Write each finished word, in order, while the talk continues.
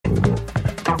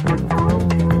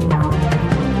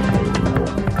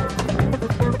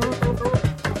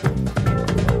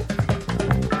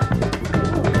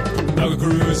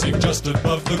Cruising just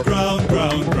above the ground,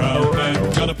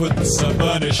 and gonna put some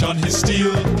burnish on his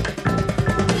steel.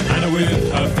 Anna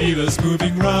with her feelers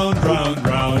moving round,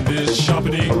 is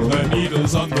sharpening her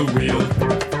needles on the wheel.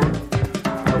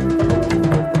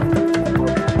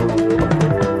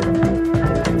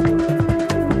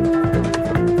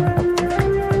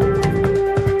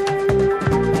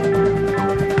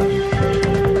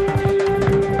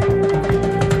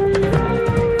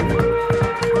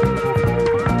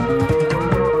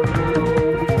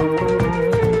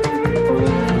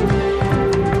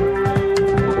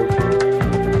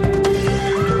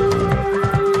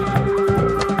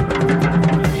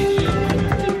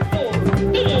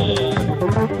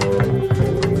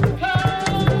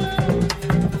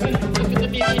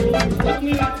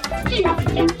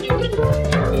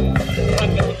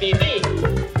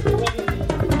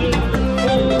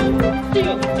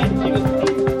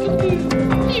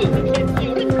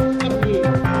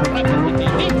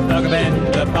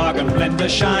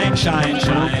 Shine,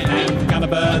 and gonna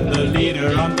burn the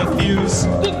leader on the fuse.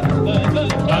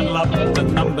 Bundle up the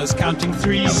numbers, counting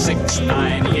 3, 6,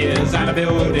 9 years, and a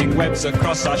building webs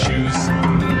across our shoes.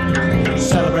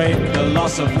 Celebrate the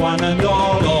loss of one and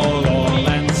all,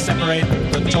 and separate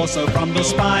the torso from the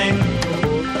spine.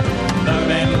 The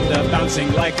bender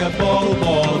bouncing like a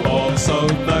ball, so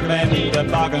the bender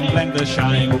bargain blender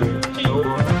shine.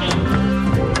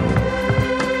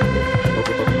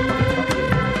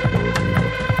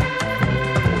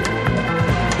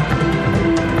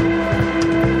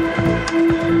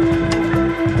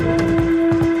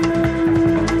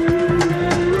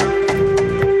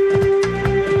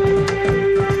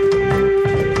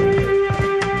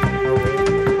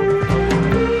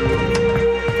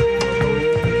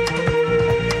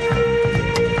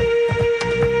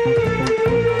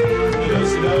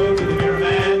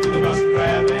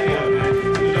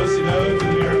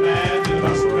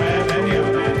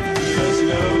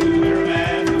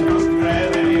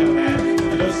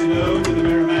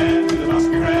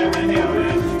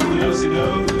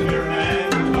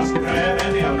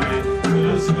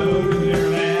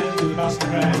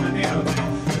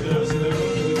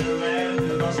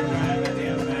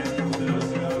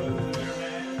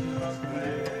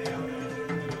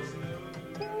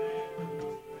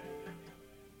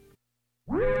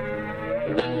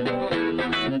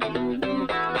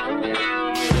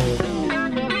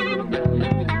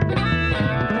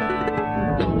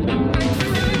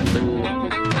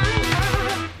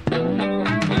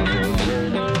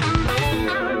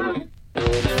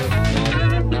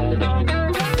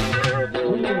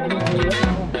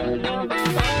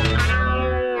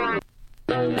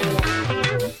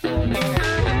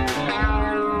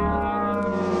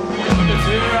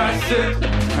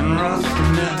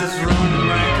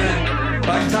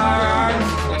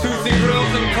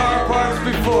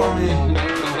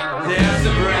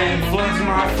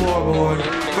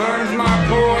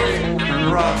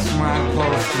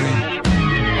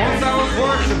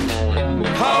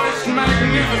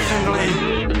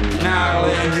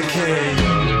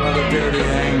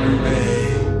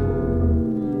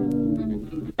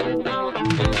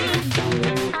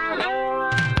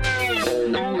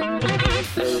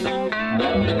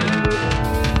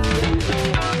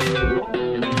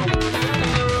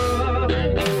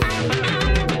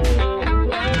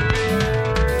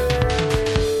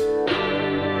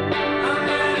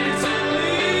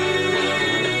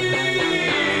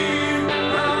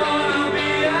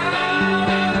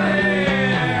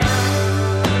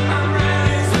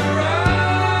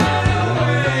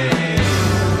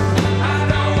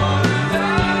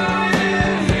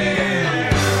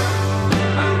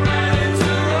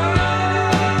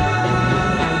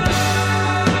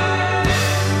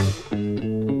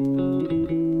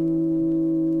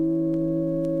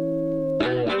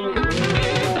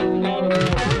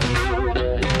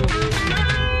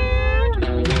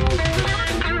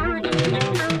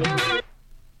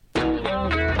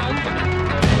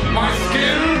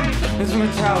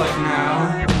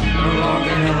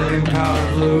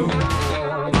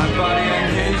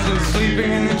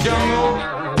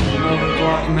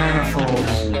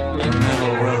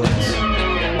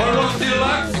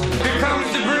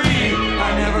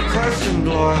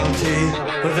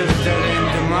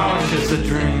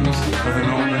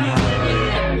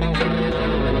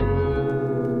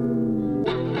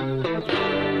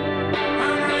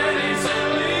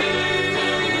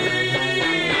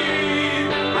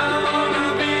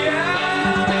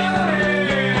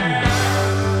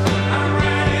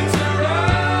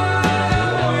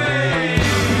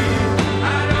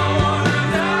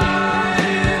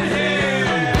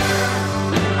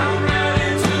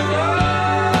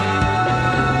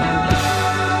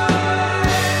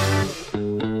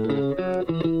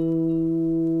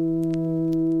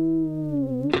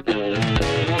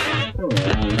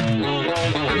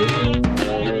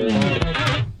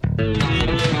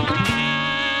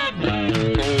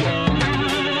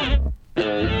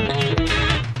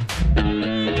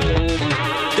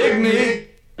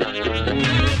 But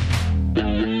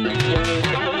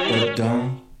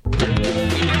don't.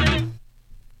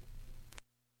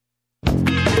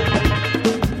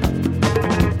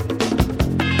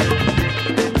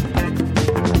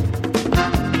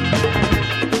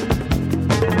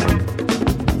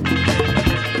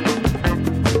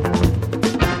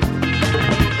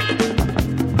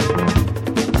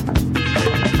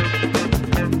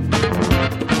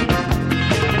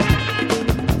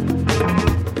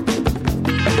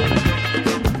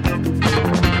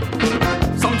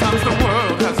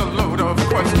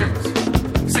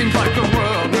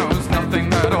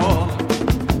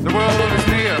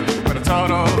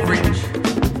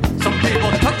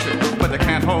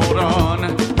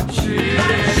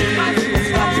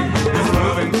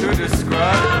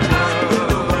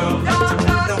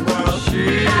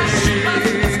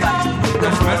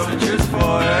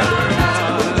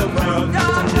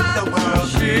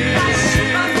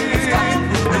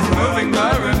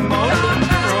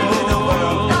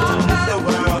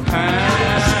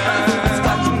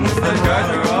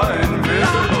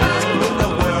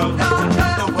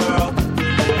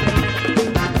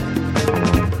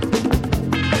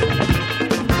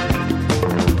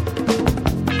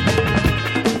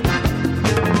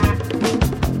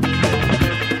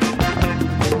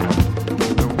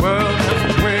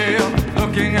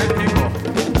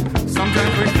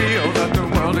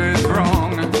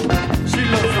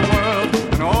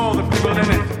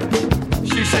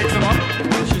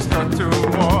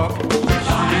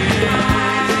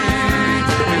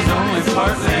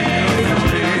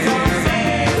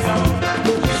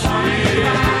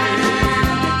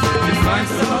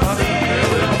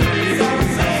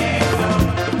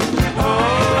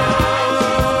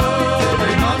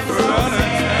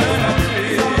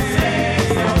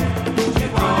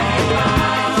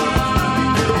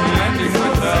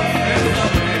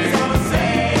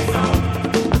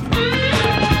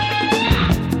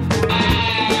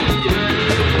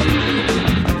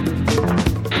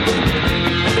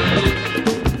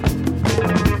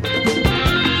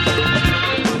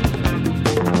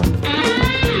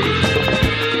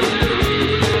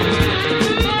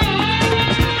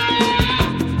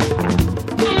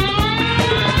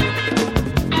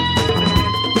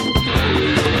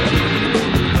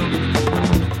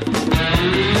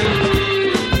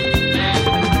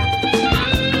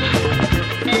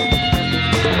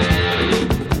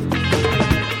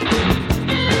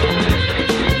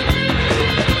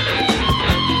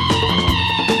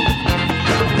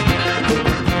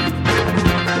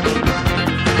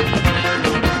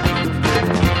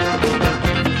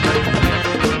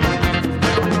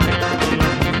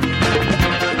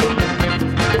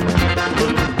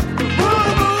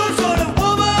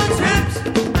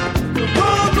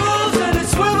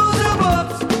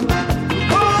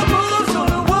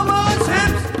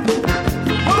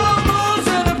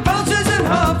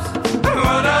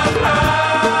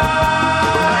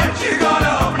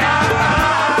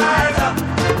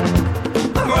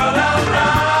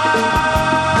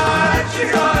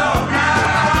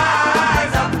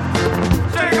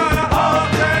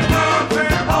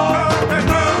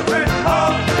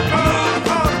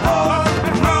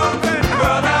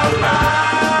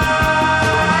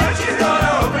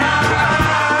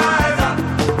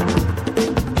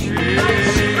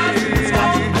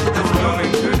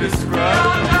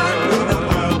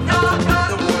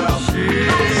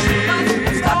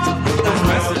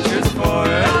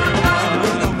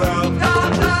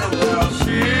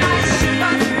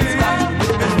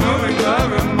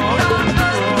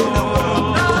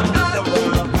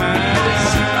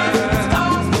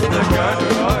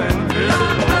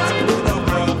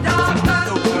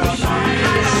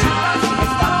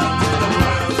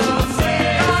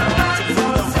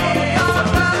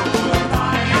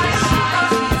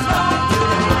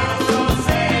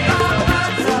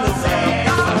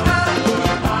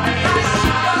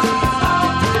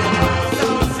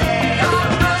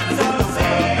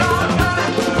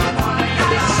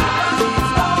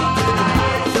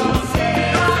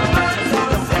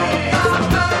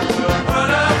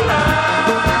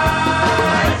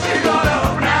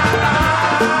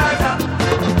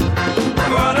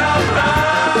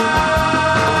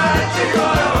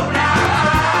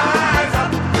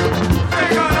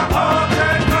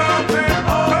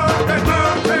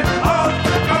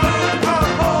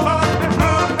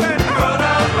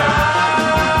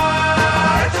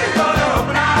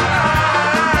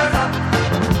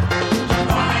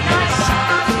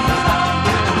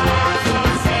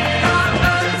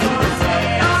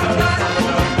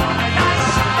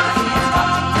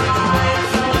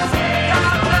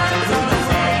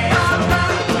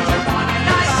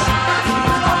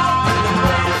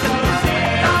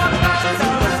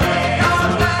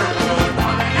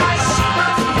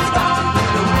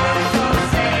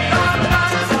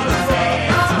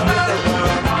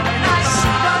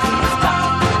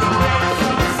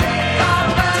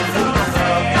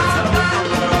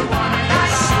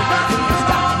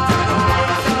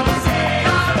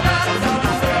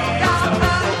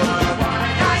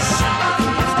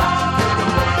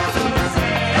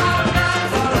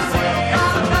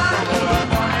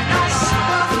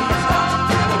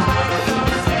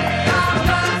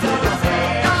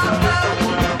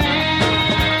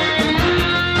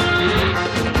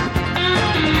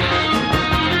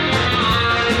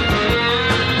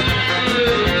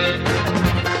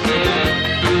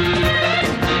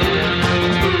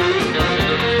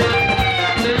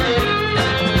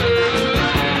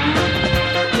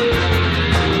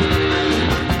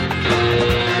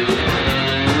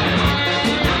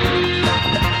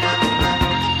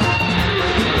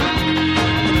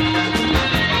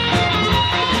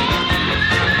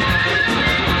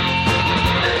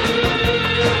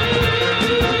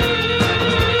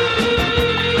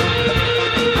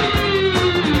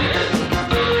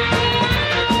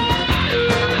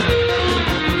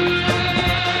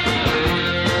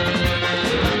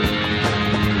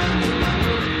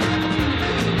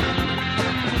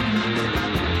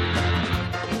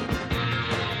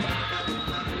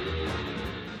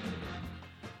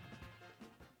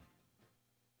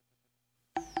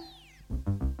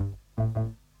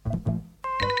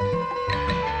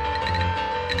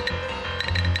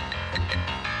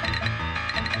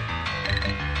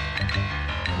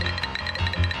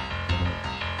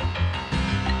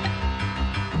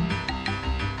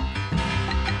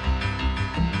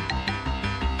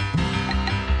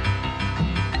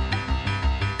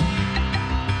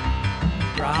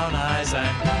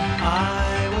 and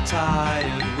I were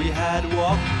tired. We had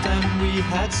walked and we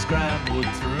had scrambled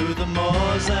through the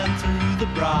moors and through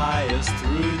the briars,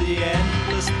 through the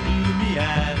endless blue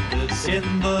meanders in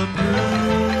the blue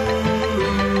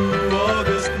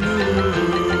August moon,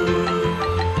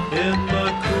 in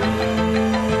the cool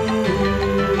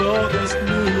August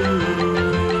moon.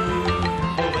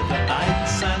 Over the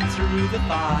nights and through the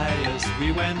fires,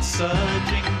 we went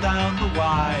surging down the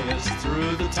wires,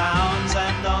 through the towns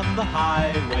and on the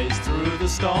highways, through the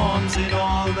storms in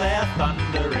all their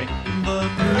thundering. The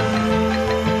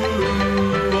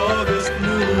blue August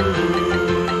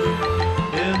moon,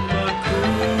 in the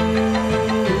cool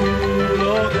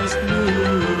August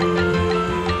moon.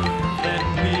 Then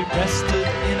we rested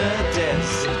in a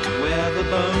desert where the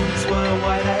bones were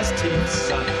white as teeth,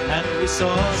 son, and we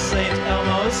saw St.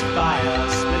 Elmo's fire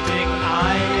splitting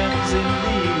irons in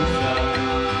the ether.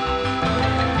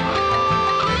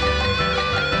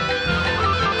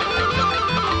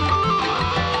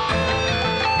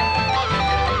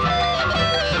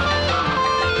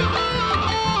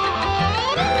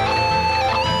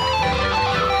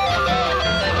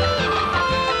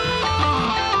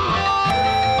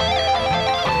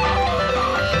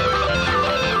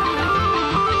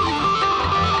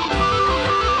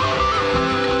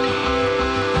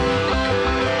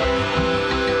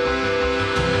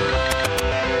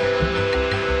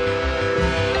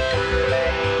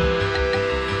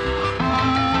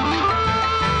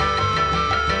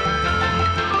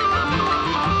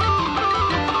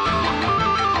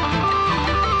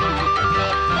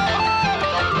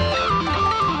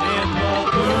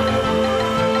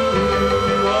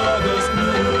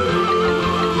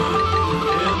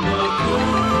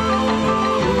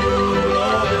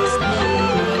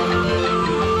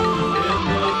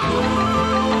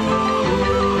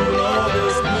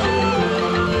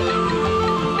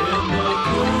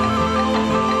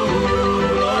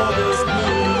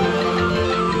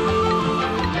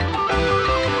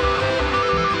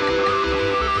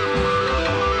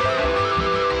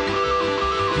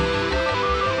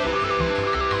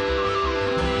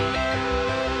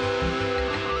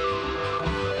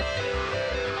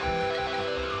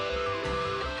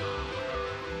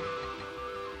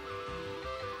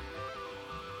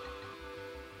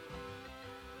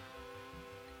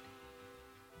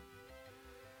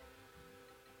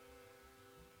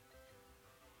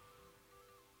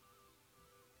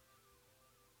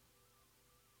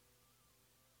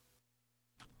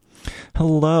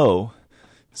 Hello.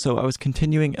 So I was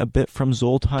continuing a bit from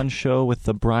Zoltan's show with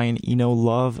the Brian Eno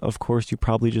love. Of course, you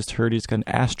probably just heard he's got an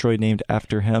asteroid named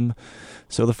after him.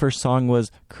 So the first song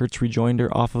was Kurt's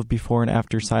Rejoinder off of Before and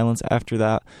After Silence. After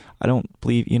that, I don't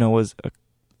believe Eno was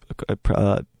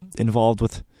involved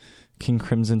with King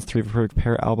Crimson's Three Perfect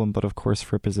Pair album, but of course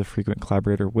Fripp is a frequent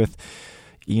collaborator with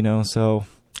Eno, so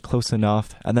close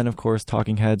enough. And then, of course,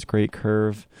 Talking Heads' Great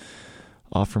Curve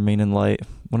off Remain in Light,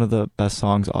 one of the best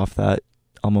songs off that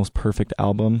almost perfect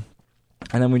album.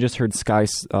 And then we just heard we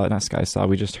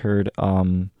just heard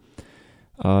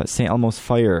St. Elmo's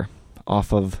Fire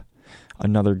off of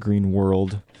Another Green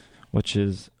World, which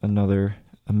is another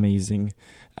amazing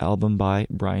album by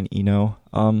Brian Eno.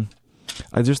 I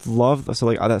just love,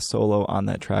 that solo on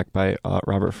that track by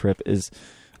Robert Fripp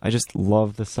I just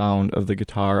love the sound of the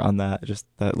guitar on that, just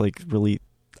that really,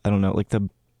 I don't know, the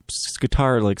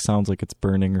guitar sounds like it's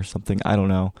burning or something, I don't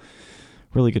know.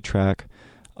 Really good track.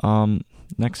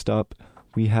 Next up,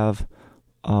 we have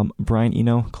Brian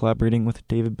Eno collaborating with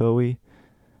David Bowie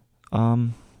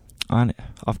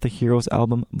off the Heroes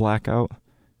album, Blackout.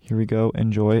 Here we go.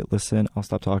 Enjoy. Listen. I'll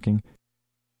stop talking.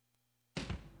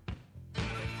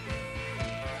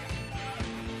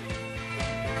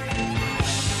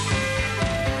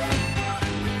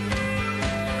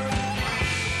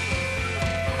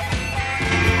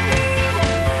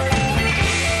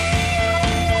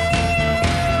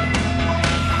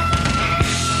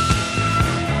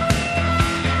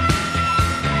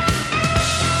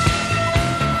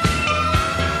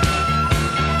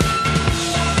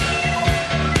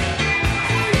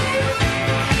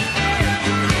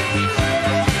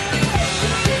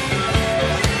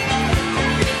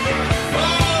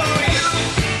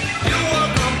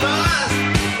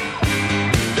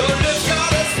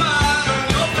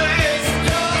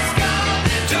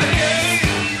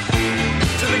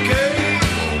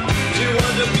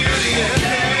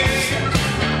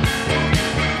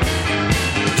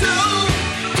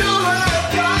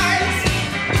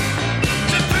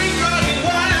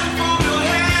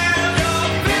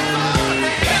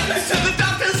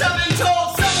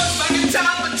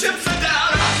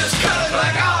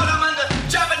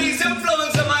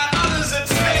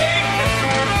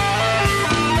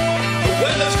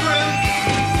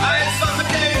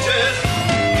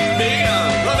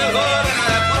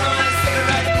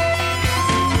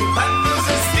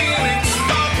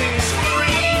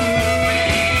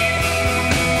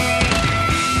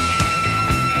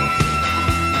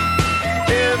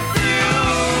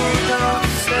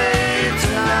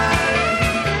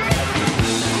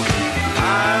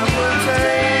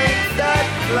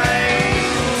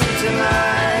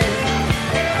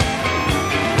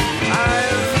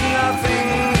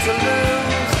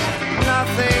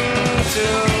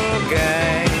 Angel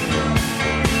gang.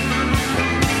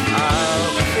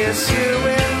 I'll kiss you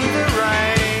in the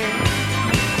rain.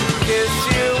 Kiss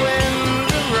you in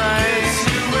the rain.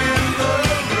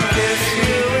 Kiss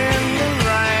you in the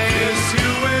rain. Kiss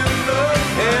you in the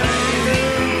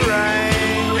rain.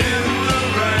 In the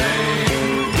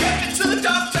rain. Get me to the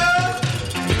doctor.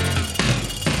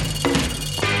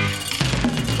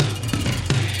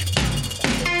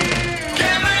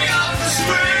 Get me off the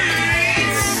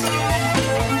streets.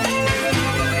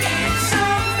 Need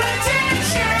some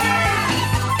protection.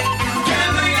 Get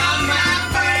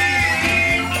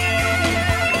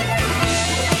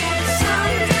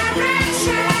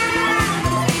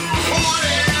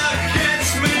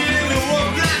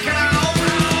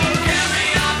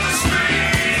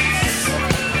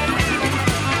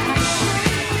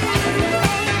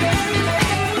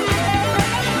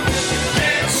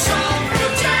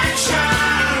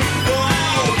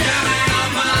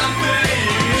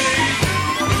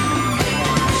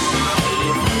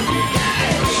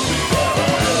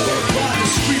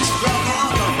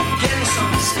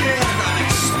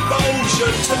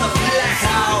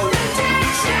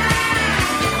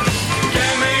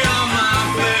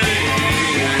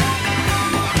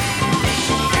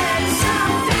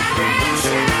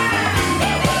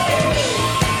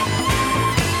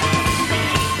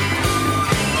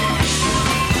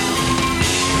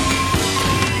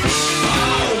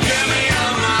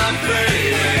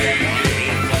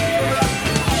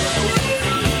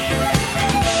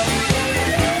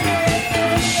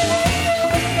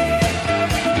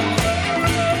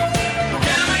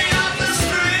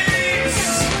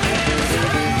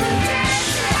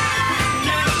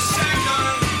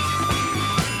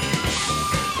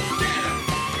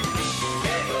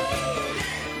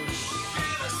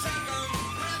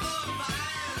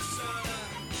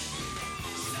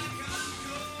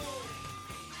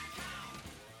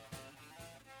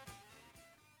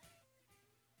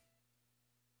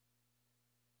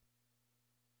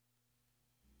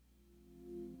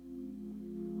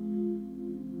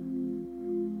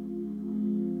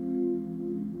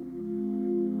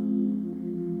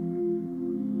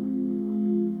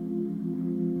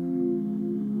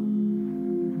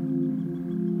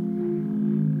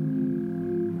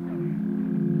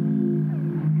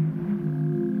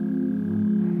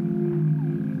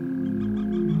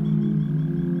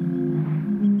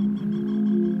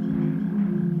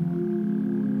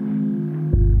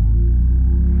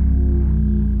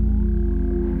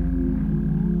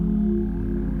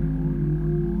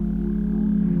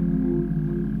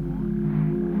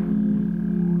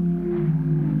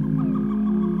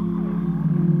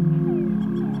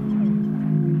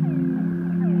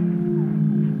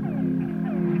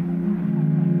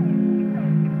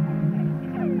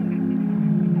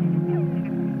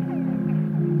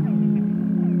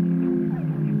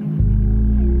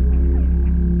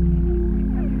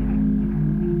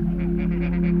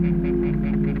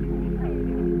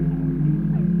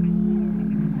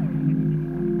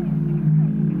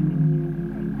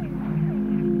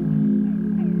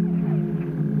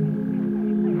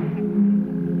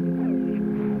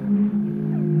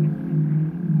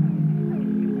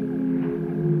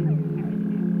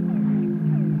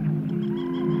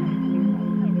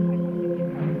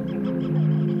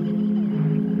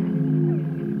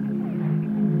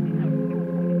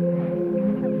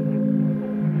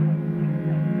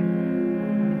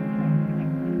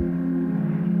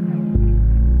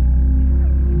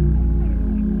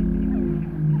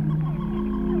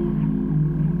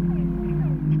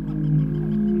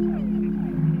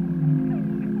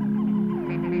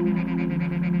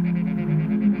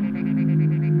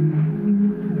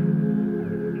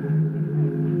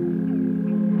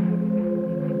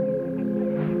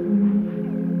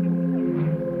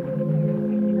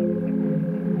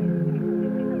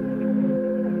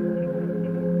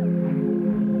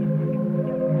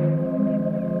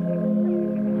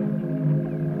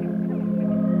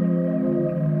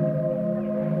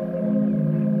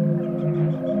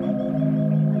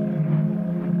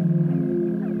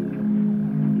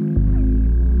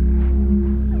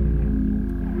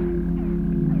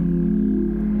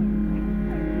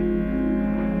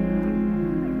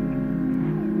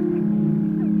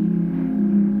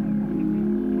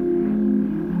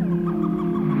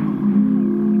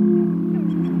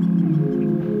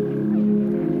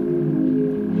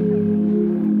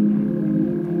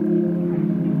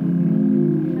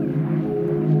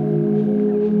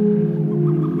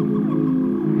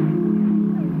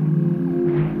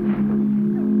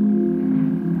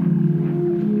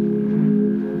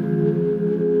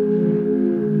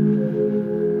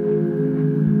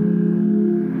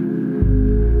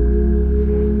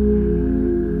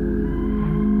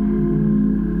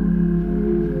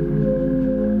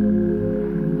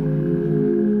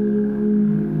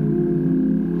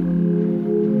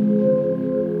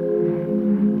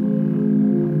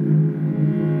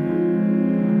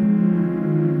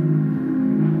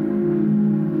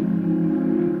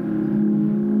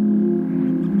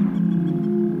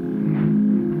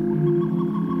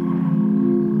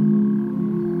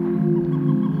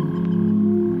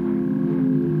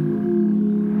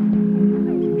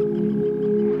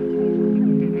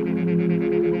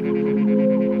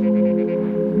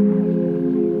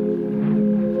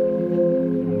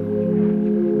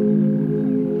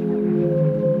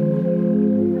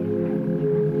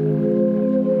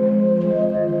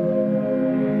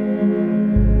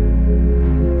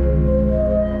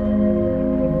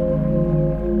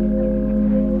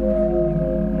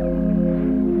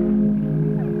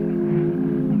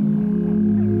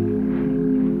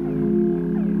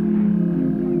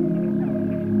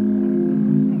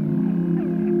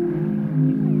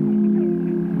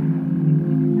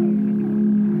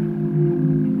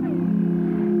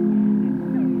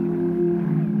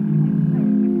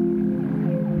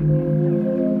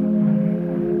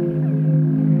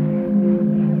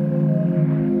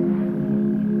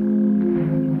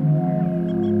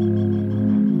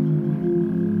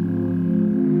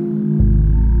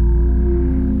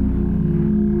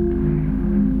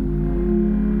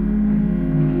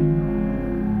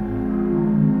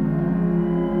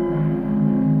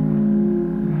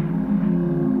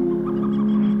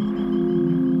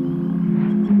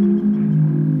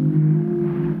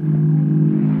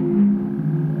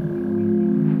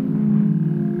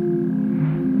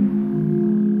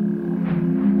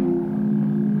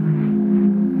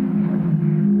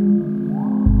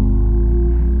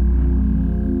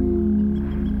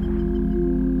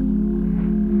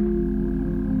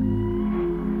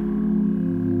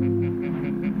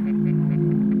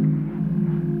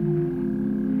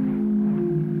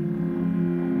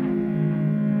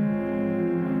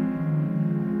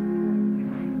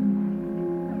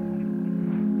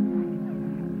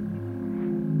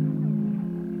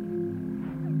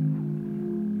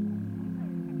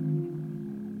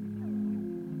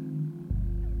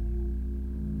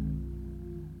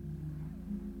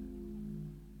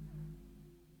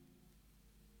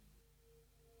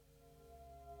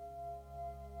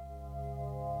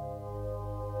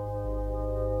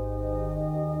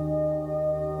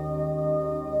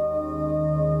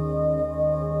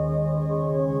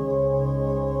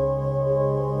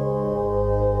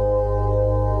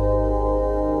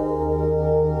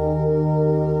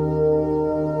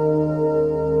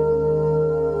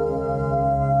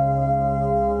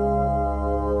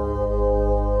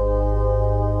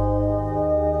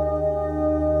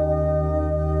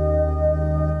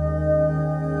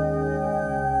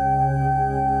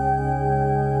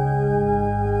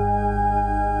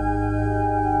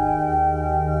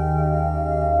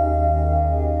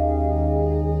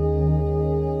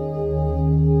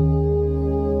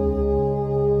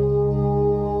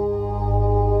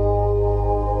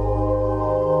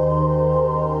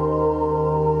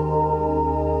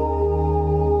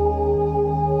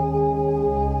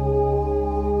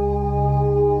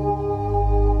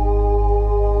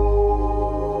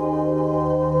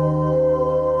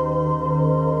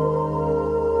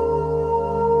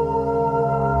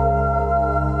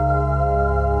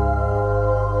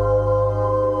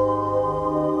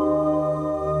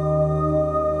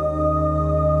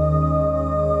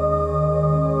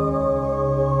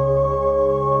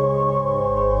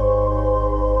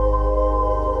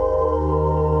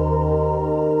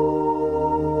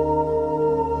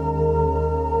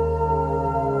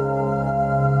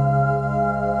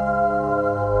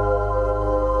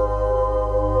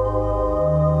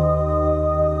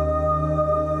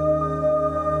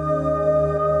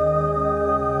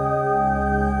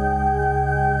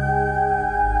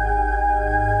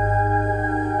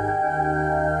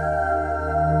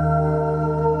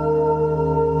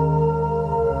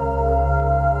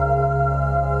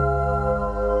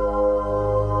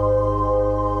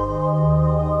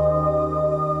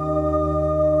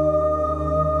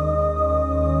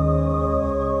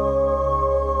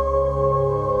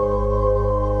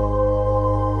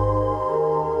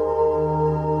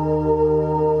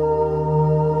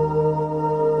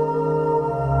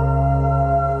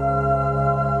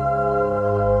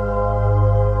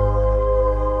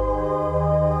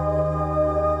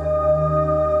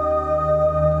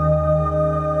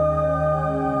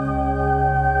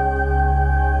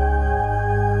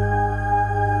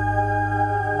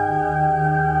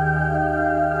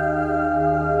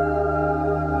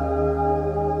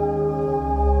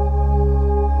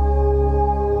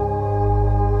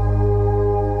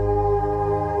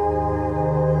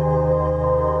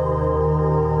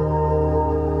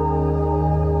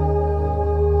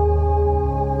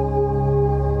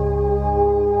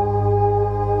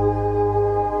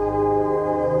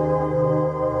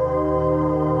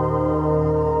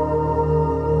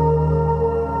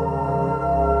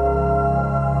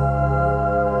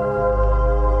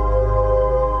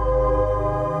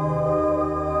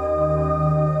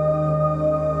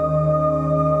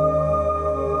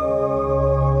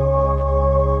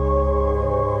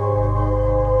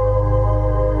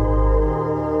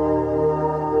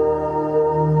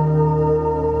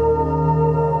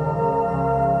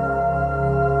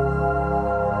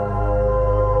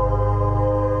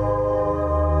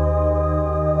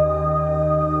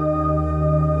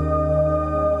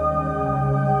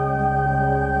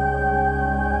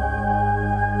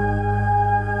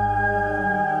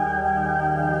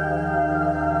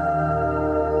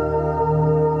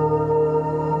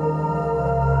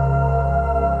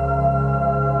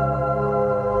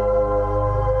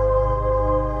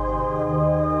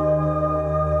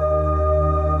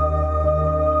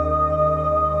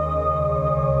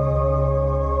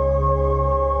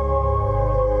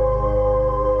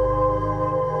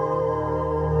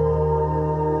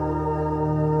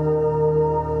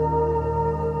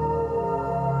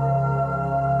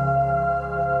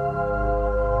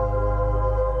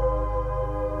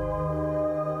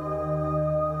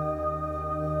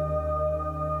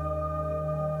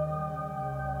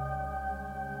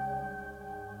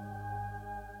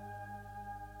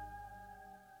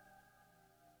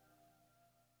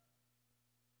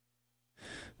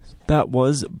That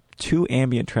was 2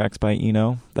 ambient tracks by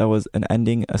Eno. That was An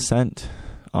Ending Ascent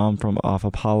from off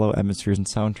Apollo, Atmospheres and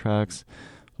Soundtracks.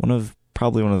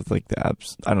 Probably one of like the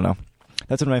apps. I don't know.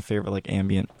 That's one of my favorite like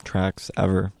ambient tracks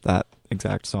ever. That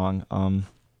exact song. And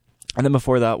then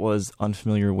before that was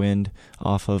Unfamiliar Wind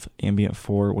off of Ambient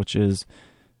 4, which is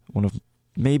one of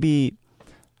maybe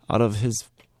out of his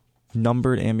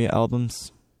numbered ambient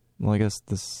albums. Well, I guess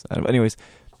this. Anyways,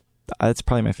 that's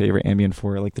probably my favorite Ambient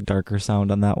 4. I like the darker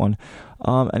sound on that one.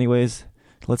 Anyways,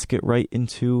 let's get right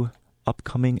into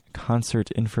upcoming concert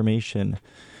information.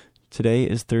 Today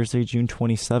is Thursday, June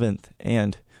 27th,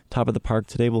 and Top of the Park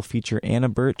today will feature Anna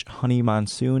Birch, Honey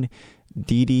Monsoon,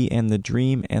 Dee Dee and the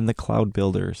Dream, and the Cloud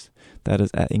Builders. That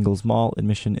is at Ingalls Mall.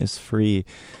 Admission is free.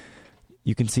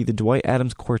 You can see the Dwight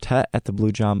Adams Quartet at the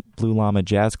Blue Llama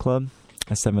Jazz Club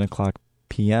at 7 o'clock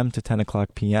p.m. to 10 o'clock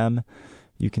p.m.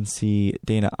 You can see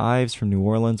Dana Ives from New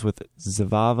Orleans with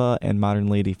Zavava and Modern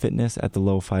Lady Fitness at the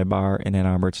Lo-Fi Bar in Ann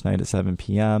Arbor tonight at 7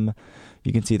 p.m.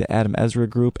 You can see the Adam Ezra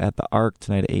Group at the Arc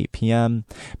tonight at 8 p.m.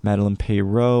 Madeline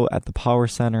Peyroux at the Power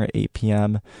Center at 8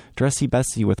 p.m. Dressy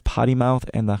Bessie with Potty Mouth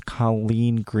and the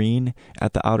Colleen Green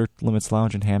at the Outer Limits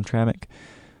Lounge in Hamtramck.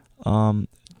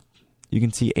 You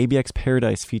can see ABX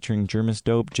Paradise featuring Jermis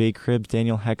Dope, Jay Cribbs,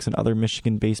 Daniel Hex, and other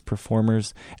Michigan-based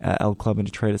performers at L Club in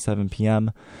Detroit at 7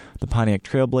 p.m. The Pontiac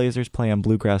Trailblazers play on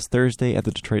Bluegrass Thursday at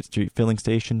the Detroit Street Filling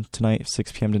Station tonight,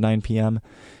 6 p.m. to 9 p.m.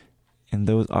 And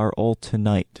those are all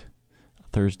tonight,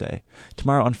 Thursday.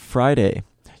 Tomorrow on Friday,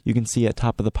 you can see at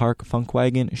Top of the Park,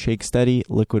 Funkwagon, Shake Steady,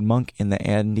 Liquid Monk, and the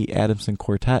Andy Adamson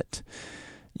Quartet.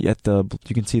 You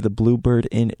can see the Bluebird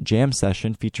Inn Jam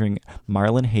Session featuring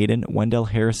Marlon Hayden, Wendell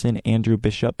Harrison, Andrew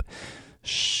Bishop,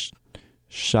 Shaida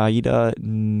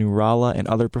Nurala, and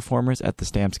other performers at the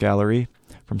Stamps Gallery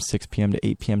from 6 p.m. to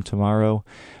 8 p.m. tomorrow.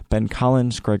 Ben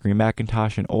Collins, Gregory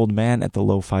McIntosh, and Old Man at the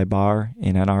Lo-Fi Bar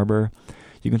in Ann Arbor.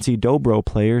 You can see Dobro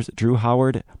players Drew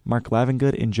Howard, Mark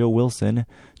Lavengood, and Joe Wilson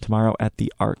tomorrow at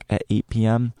the Arc at 8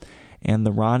 p.m. And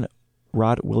the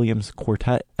Rod Williams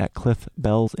Quartet at Cliff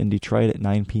Bells in Detroit at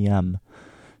 9 p.m.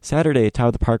 Saturday, Top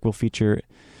of the Park will feature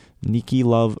Nikki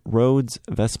Love Rhodes,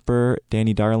 Vesper,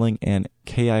 Danny Darling, and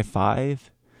KI5.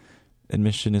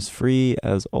 Admission is free,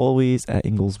 as always, at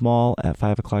Ingalls Mall at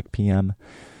 5 o'clock p.m.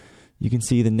 You can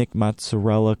see the Nick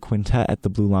Mozzarella Quintet at the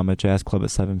Blue Llama Jazz Club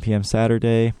at 7 p.m.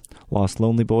 Saturday. Lost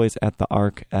Lonely Boys at the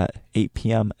Arc at 8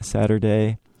 p.m.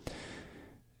 Saturday.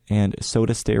 And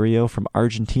Soda Stereo from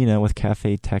Argentina with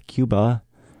Cafe Tacuba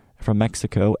from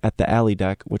Mexico at the Alley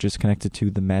Deck, which is connected to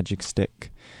the Magic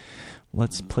Stick.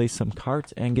 Let's play some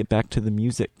cards and get back to the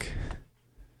music.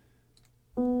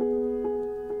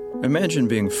 Imagine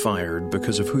being fired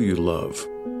because of who you love.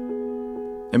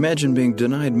 Imagine being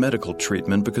denied medical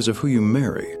treatment because of who you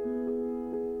marry.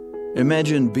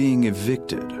 Imagine being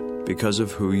evicted because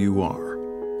of who you are.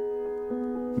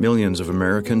 Millions of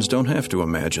Americans don't have to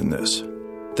imagine this.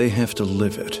 They have to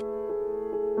live it.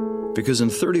 Because in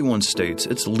 31 states,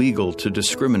 it's legal to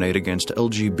discriminate against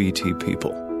LGBT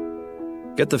people.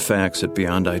 Get the facts at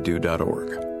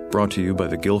beyondido.org. Brought to you by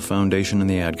the Gill Foundation and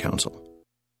the Ad Council.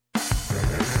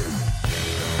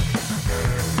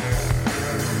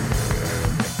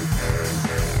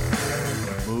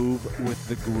 Move with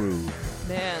the groove.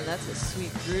 Man, that's a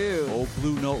sweet groove. Old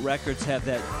Blue Note Records have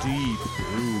that deep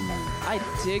groove. I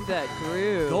dig that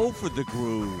groove. Go for the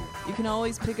groove. You can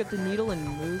always pick up the needle and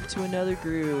move to another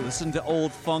groove. Listen to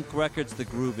old funk records, the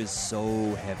groove is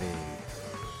so heavy.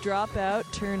 Drop out,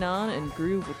 turn on, and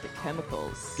groove with the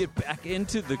chemicals. Get back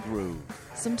into the groove.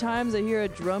 Sometimes I hear a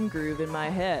drum groove in my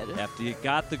head. After you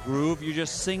got the groove, you're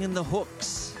just singing the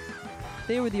hooks.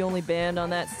 They were the only band on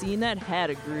that scene that had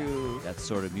a groove. That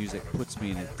sort of music puts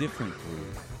me in a different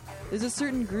groove. There's a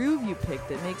certain groove you pick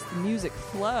that makes the music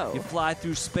flow. You fly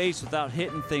through space without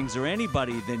hitting things or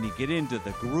anybody, then you get into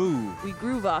the groove. We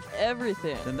groove off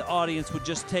everything. Then the audience would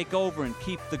just take over and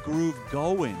keep the groove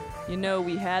going. You know,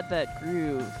 we had that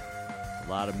groove. A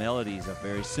lot of melodies are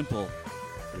very simple,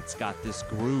 but it's got this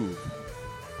groove.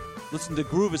 Listen to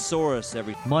Groovosaurus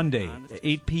every Monday at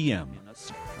 8 p.m.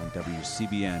 on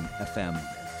WCBN FM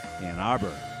Ann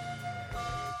Arbor.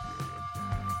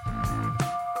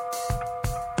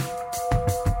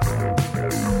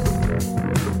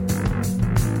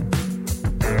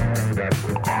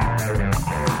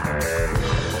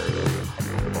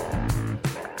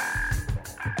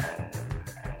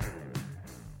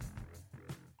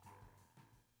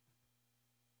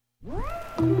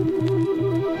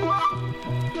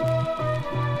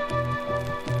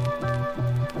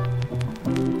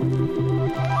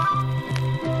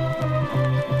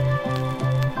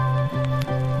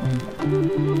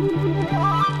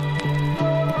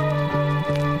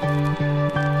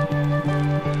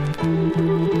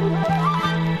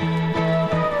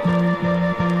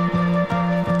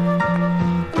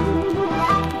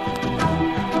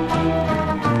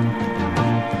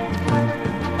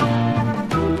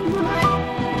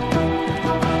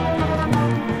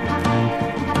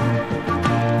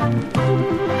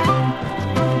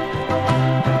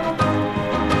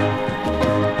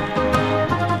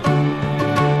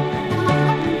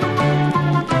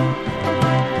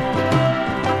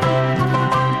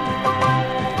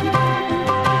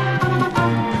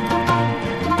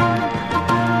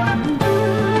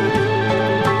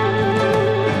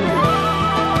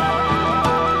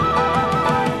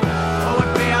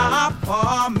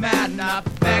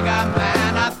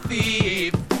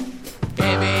 thief.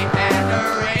 Heavy and a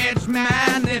rich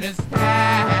man in his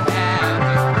hand.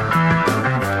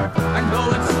 And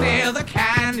go and steal the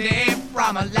candy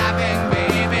from a laughing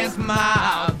baby's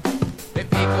mouth. If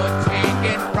he could take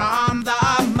it from the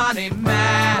money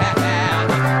man.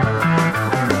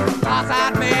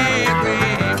 Cross-eyed Mary,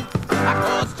 I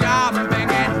goes jumping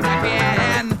in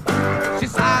again. She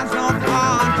signs no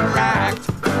contract,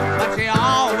 but she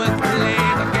always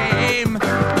plays a game.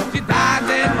 She dines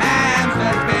in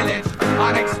Hampstead Village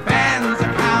on expense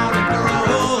accounting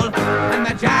rule, and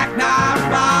the jackknife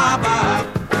barber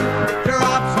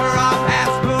drops her off at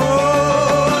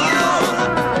school.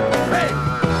 Hey,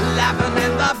 laughing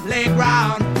in the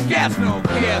playground, guess no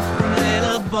kiss from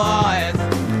little boys.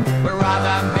 We'd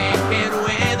rather make it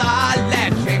with a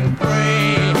lynching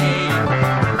free.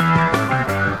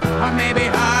 Or maybe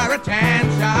her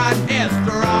attention is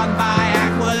drawn by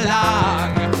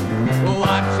Aqualung, who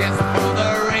watches through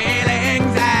the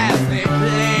railings as they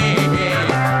play.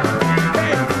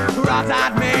 Hey,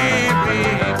 cross-eyed Mary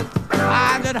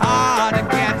finds it hard to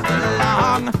get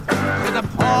along with a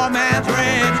poor man's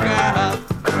rich girl.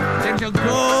 Then she'll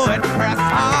do it for a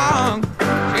song.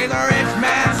 She's a rich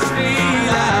man's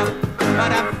stealer, but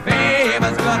her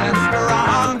favor's good and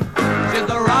strong. She's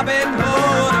the Robin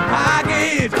Hood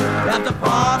package that the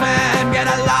poor man get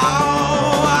along.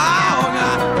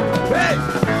 Hey!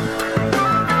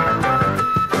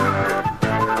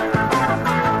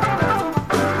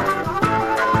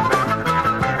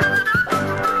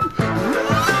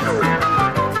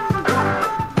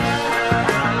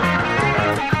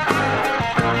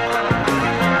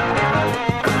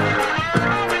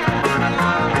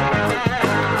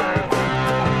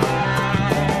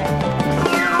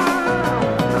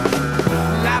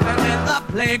 Laughing in the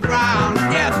playground,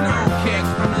 yes, no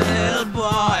kicks from little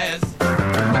boys.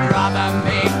 But rather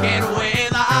make it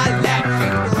with a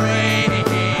lecture grade.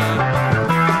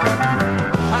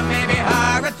 Or maybe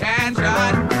her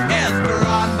attention is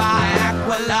drawn by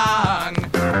Aqualung,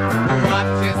 who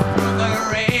watches through the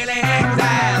railings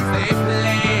as they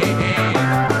play.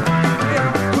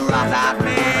 Cross-eyed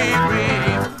Mary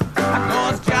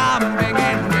goes jumping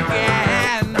in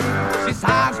again. She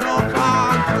signs no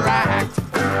contract,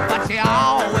 but she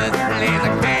always plays a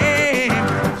game.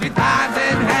 She dines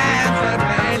in Hampstead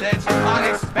Village on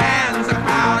expense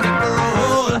accounting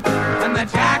rule, and the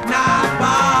jackknife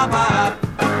barber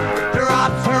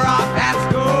drops her off at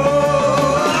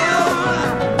school.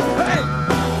 Hey!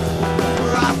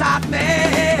 Cross-eyed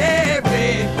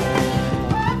Mary.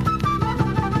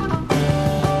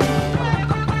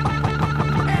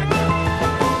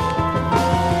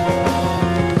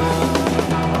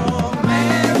 Oh,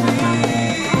 Mary.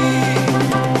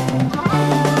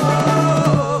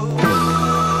 Oh,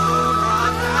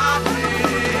 cross-eyed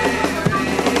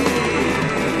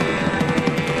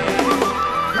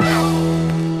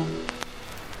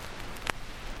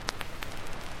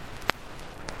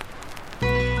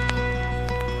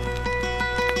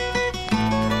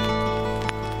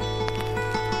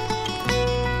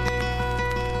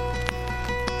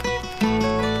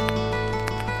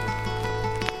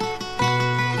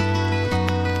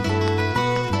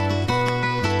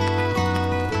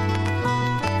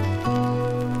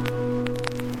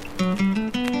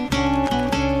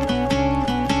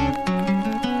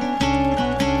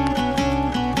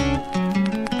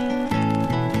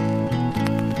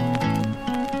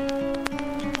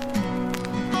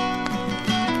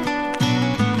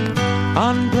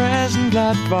On present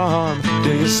platform,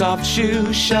 do your soft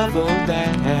shoe shuffle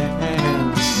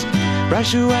dance.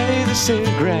 Brush away the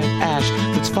cigarette ash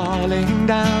that's falling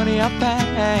down your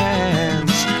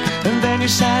pants. And then you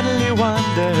sadly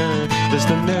wonder, does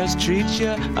the nurse treat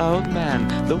your old man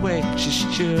the way she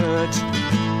should?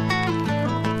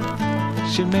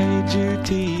 She made you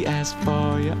tea, asked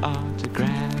for your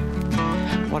autograph.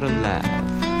 What a laugh.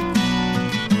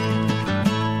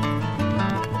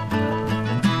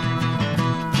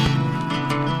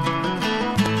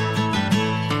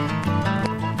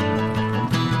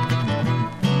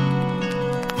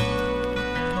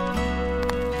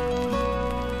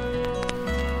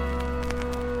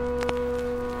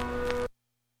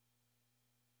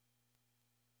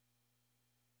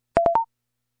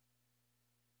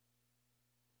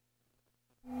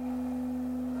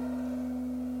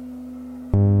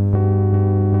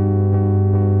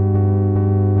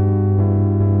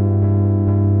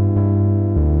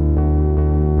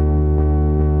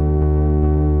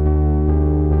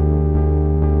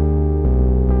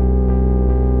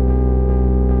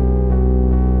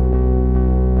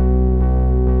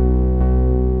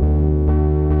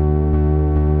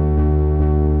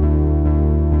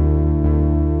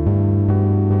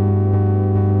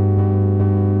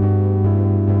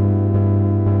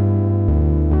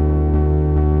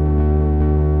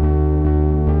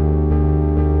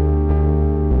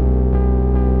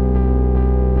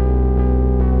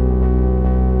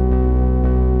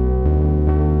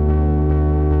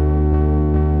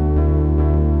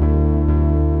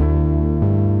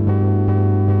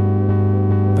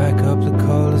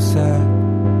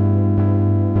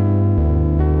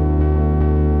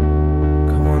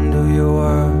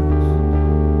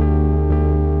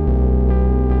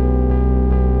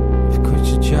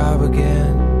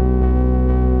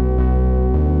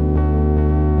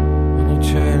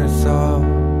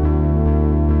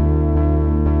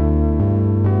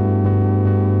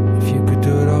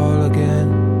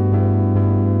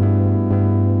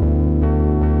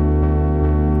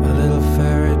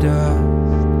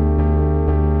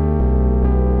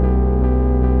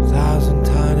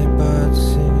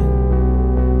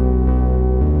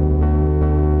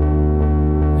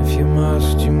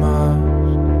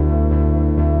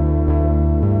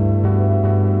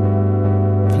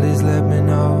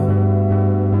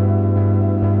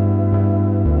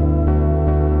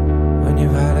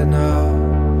 enough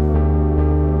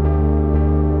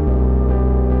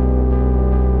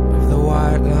of the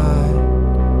white light,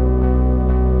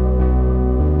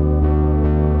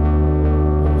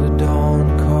 of the dawn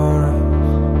chorus.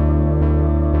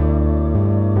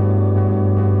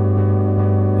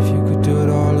 If you could do it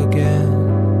all again,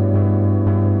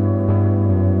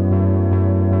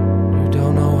 you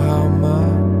don't know how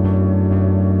much.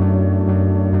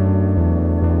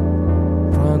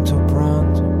 Pronto,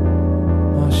 pronto,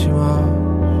 mash you out.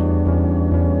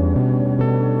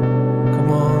 Come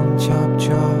on, chop,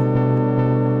 chop.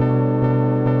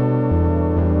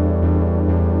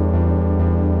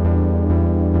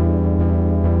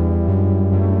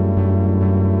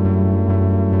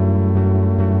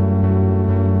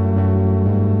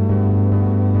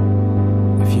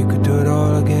 If you could do it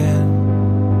all again,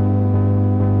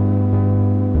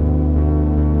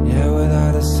 yeah,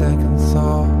 without a second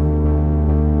thought.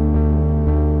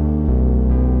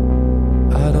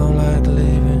 I don't like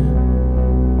leaving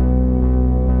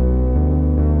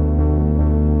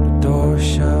the door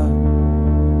shut.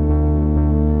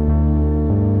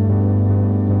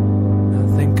 I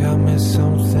think I missed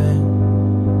something,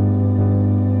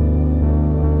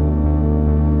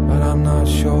 but I'm not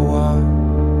sure what.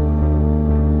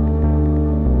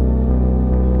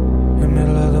 In the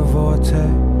middle of the vortex,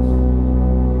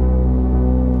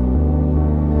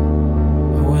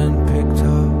 the wind picked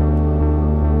up.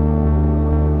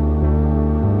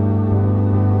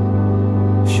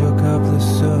 Shook up the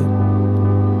soot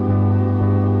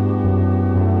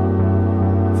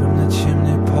from the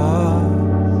chimney pot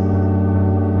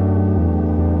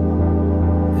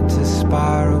into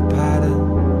spiral patterns.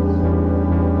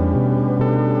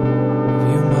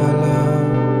 You, my love,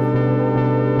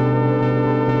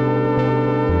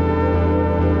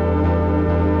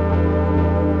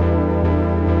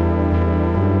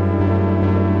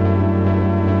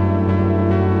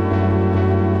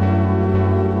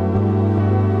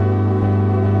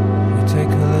 we take a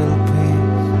little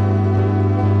piece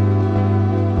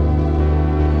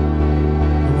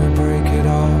and we break it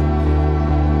off.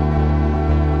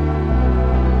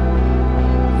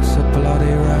 It's a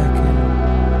bloody racket.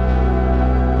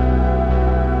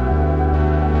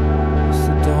 It's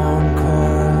the dawn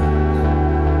chorus.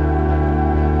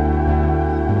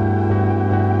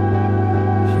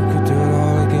 If you could do it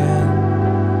all again,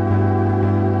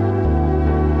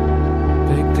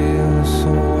 big deal, so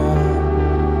what?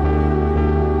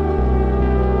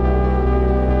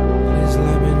 Please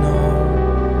let me know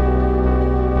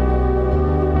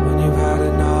when you've had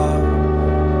enough.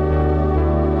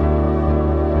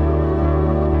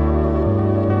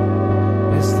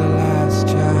 It's the last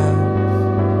chance.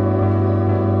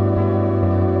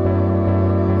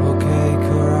 Okay,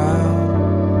 corral.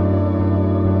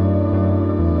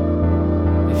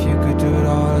 If you could do it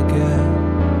all again,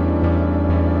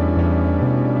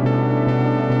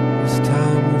 this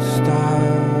time with style.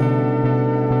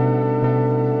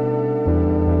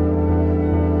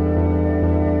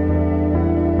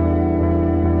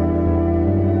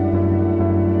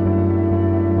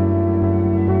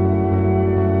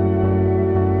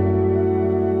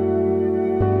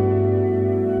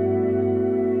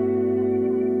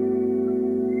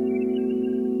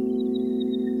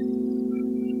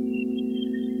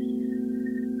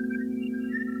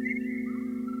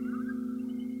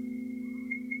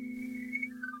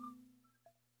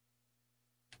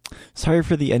 Sorry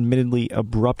for the admittedly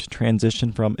abrupt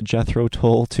transition from Jethro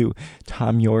Tull to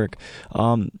Tom York.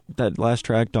 That last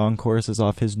track, Dawn Chorus, is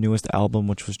off his newest album,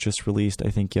 which was just released, I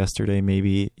think, yesterday,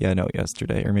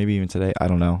 yesterday, or maybe even today. I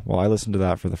don't know. Well, I listened to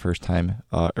that for the first time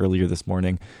earlier this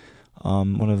morning. There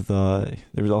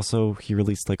was also, he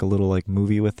released like a little like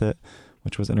movie with it,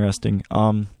 which was interesting.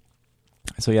 So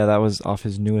yeah, that was off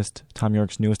his Tom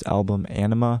York's newest album,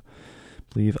 Anima. I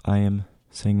believe I am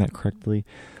saying that correctly.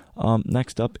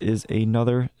 Next up is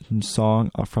another song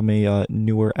from a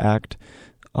newer act.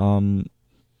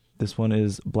 This one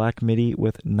is Black Midi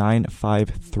with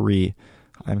 953.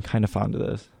 I'm kind of fond of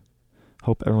this.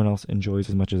 Hope everyone else enjoys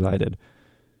as much as I did.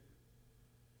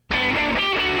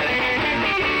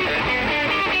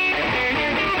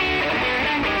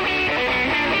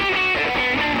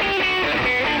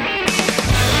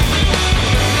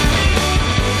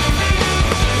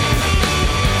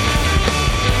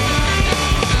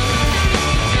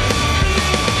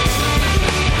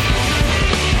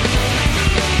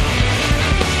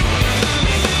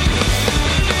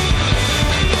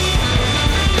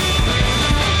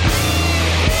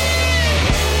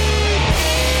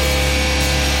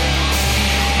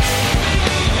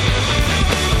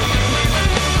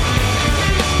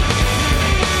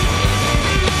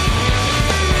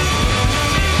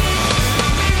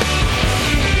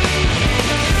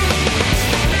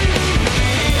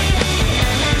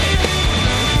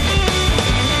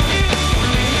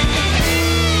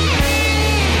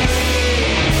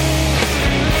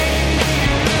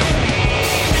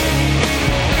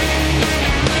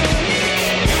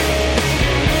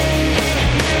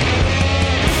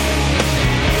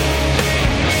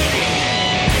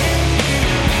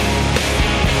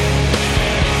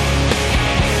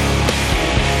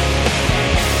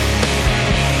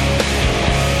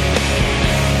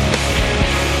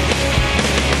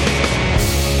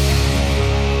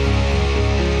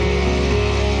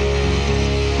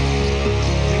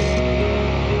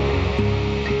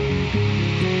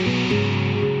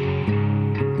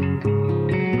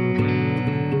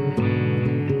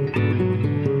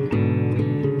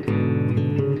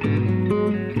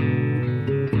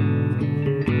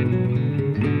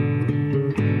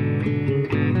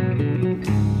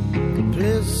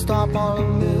 stop all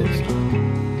of this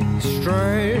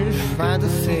strange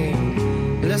fantasy.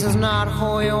 This is not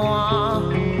who you are,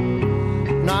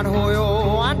 not who you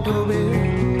want to be,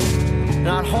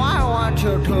 not who I want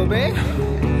you to be.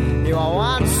 You are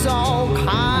one so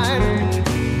kind.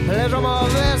 Let's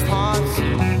remove these thoughts,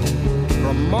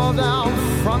 remove them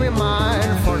from your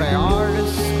mind, for they are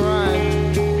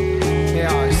described.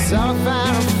 Yourself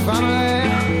and family.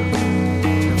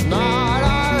 If not,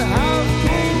 I'll have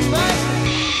to make.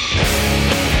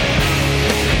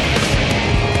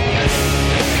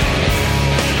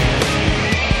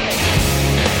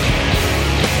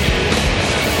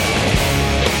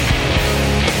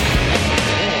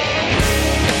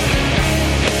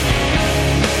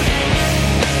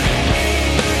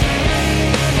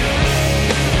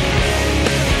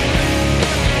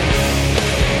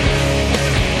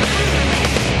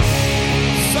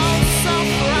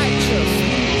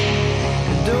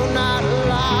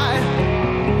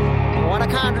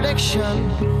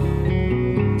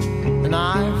 An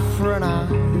eye for an eye.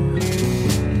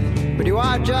 But you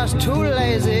are just too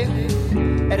lazy.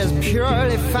 It is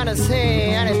purely fantasy,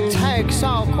 and it takes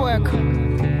so quick.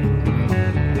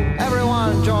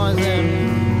 Everyone joins in,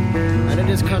 and it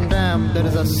is condemned. It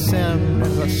is a sin. It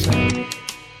is a sin.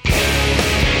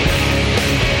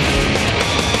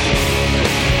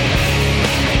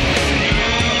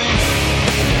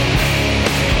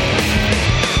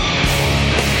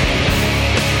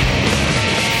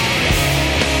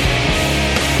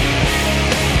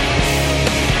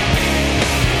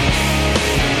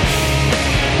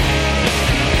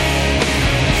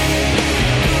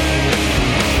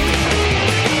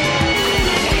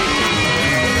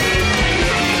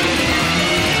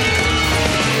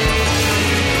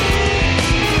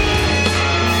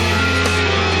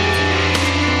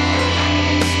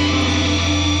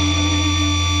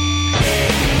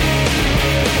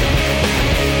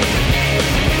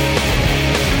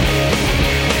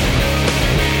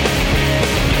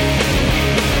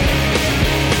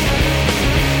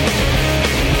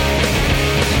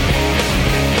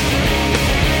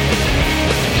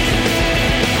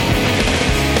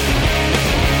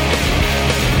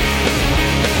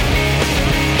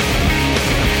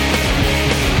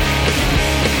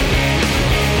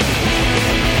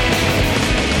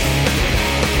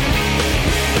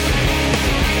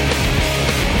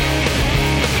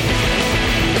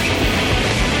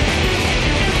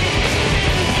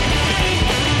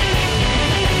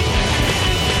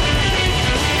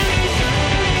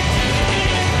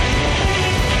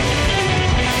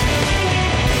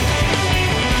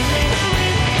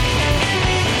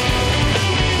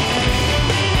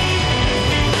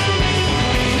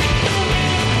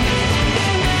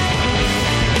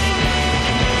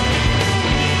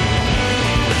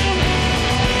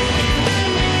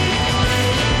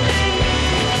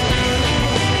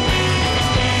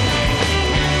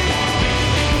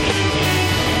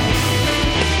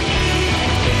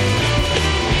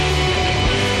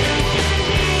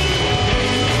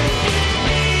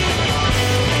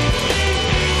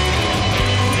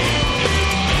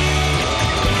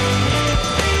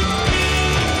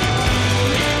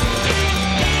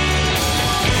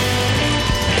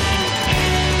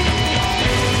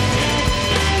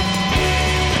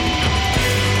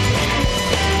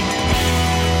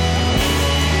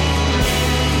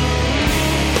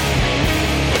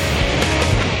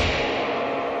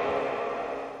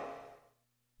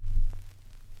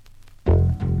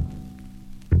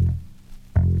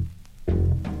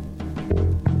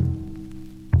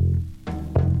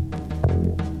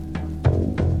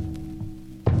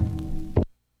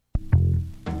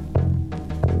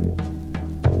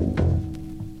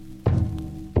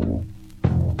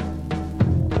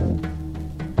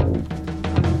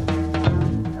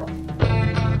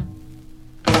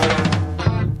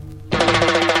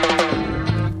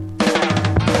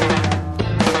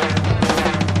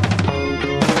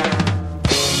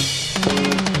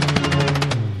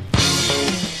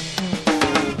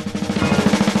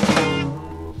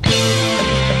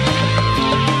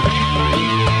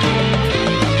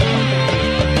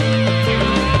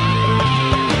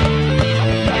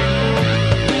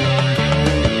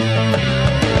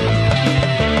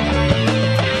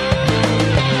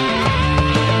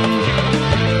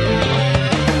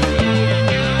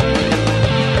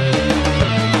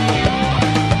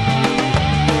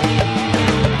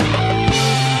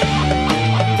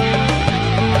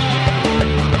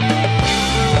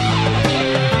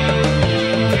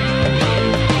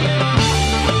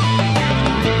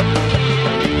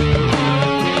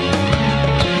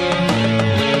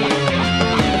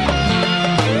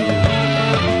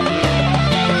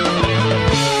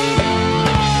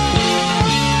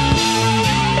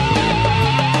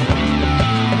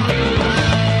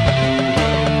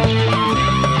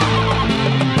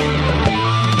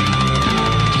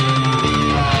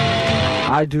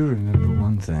 I do remember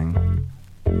one thing.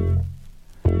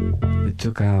 It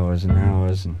took hours and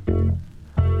hours, and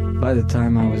by the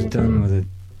time I was done with it,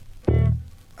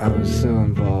 I was so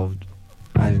involved,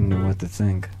 I didn't know what to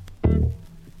think.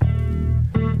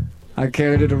 I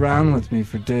carried it around with me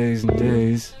for days and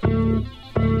days,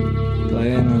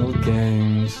 playing little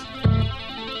games,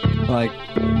 like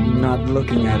not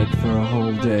looking at it for a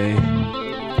whole day,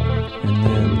 and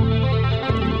then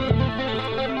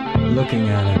looking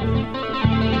at it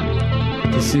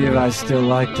to see if I still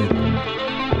liked it.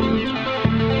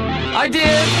 I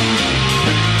did!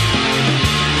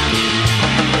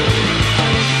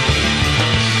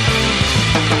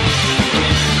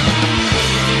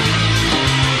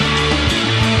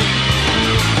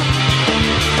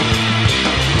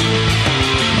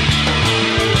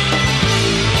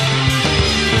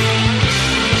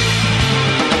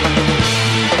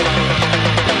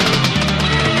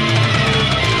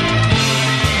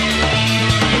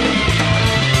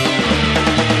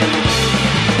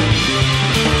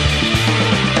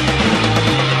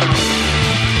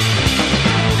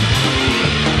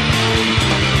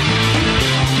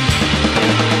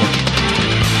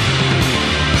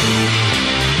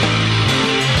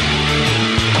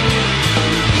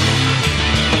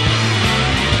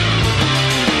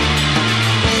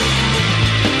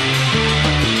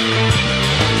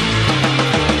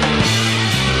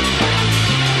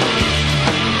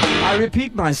 I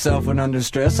repeat myself when under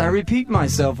stress. I repeat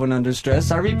myself when under stress.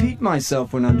 I repeat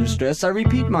myself when under stress. I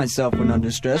repeat myself when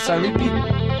under stress. I repeat.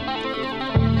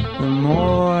 The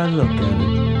more I look at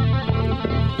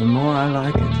it, the more I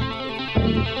like it.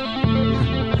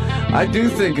 I do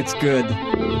think it's good.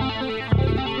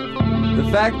 The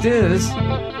fact is,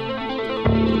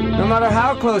 no matter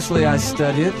how closely I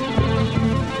study it,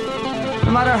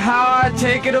 no matter how I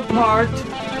take it apart,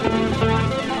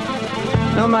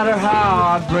 no matter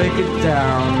how I break it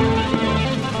down,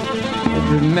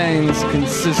 it remains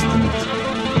consistent.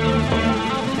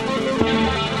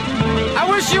 I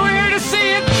wish you were here to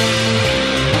see it!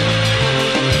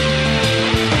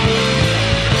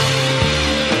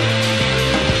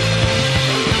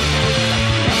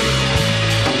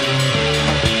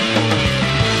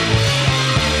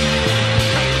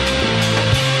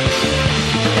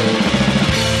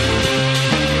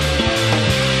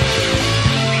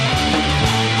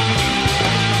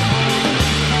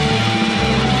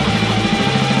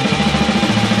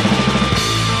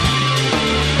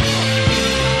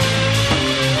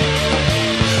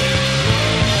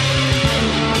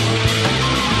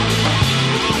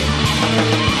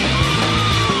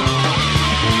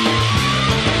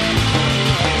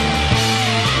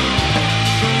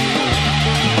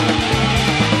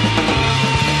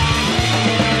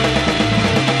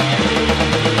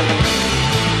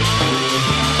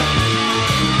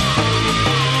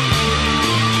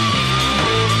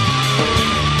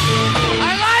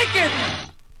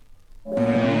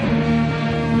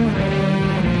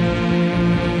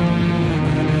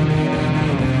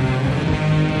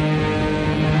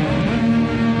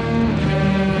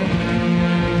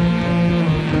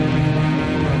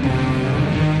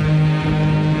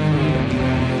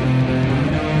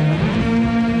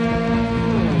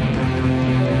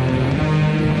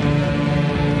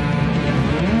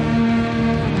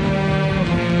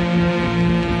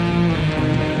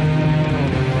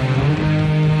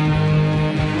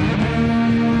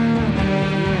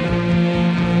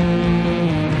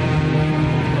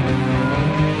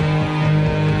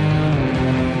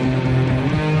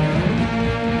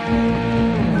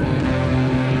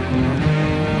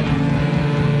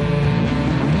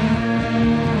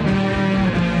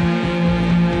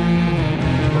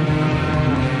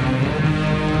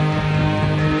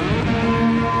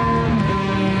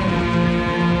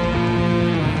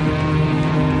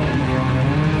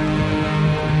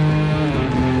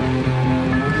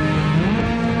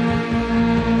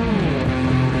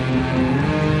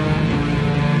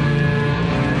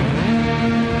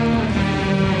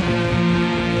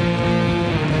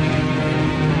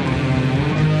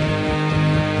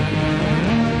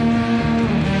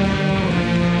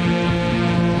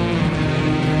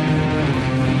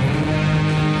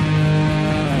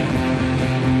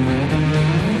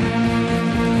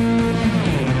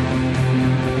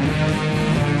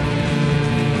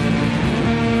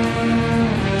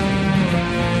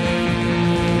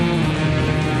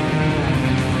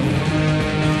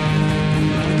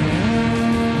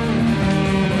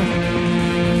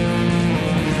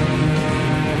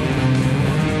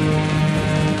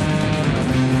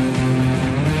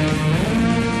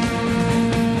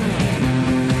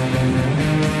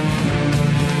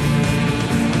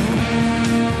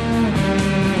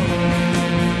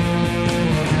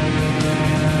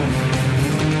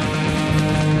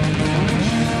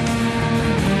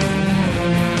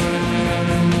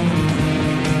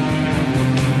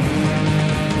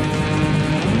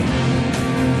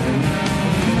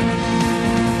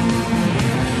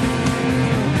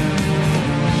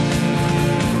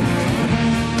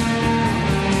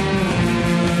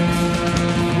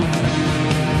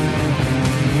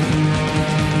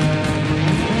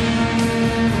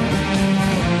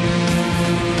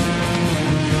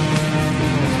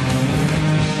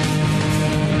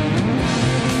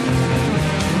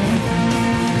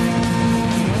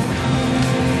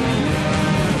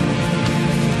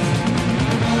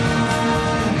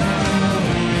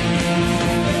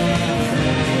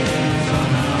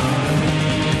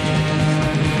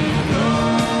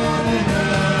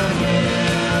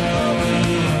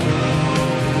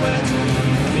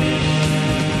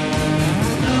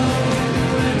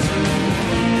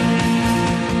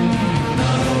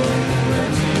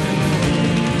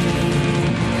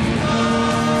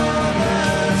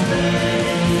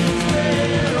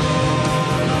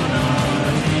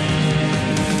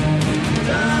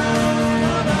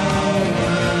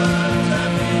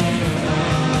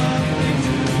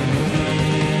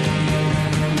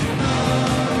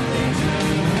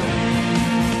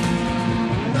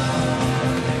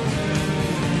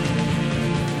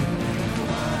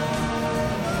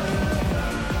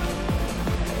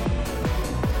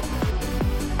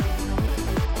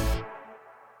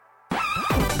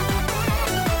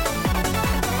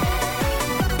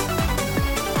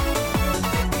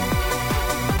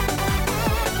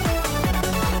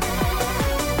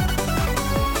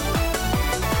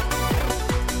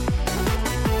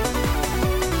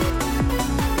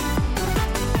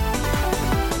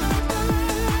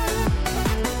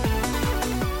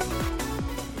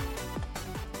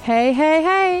 Hey, hey,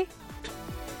 hey.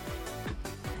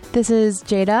 This is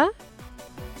Jada.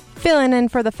 Filling in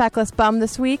for the feckless bum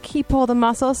this week. He pulled a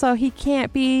muscle, so he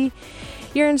can't be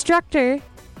your instructor.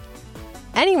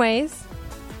 Anyways,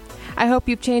 I hope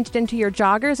you've changed into your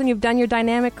joggers and you've done your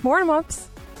dynamic warm-ups,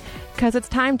 because it's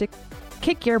time to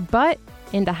kick your butt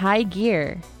into high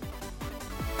gear.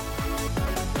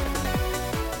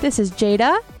 This is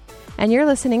Jada, and you're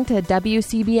listening to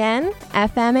WCBN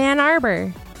FM Ann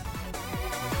Arbor.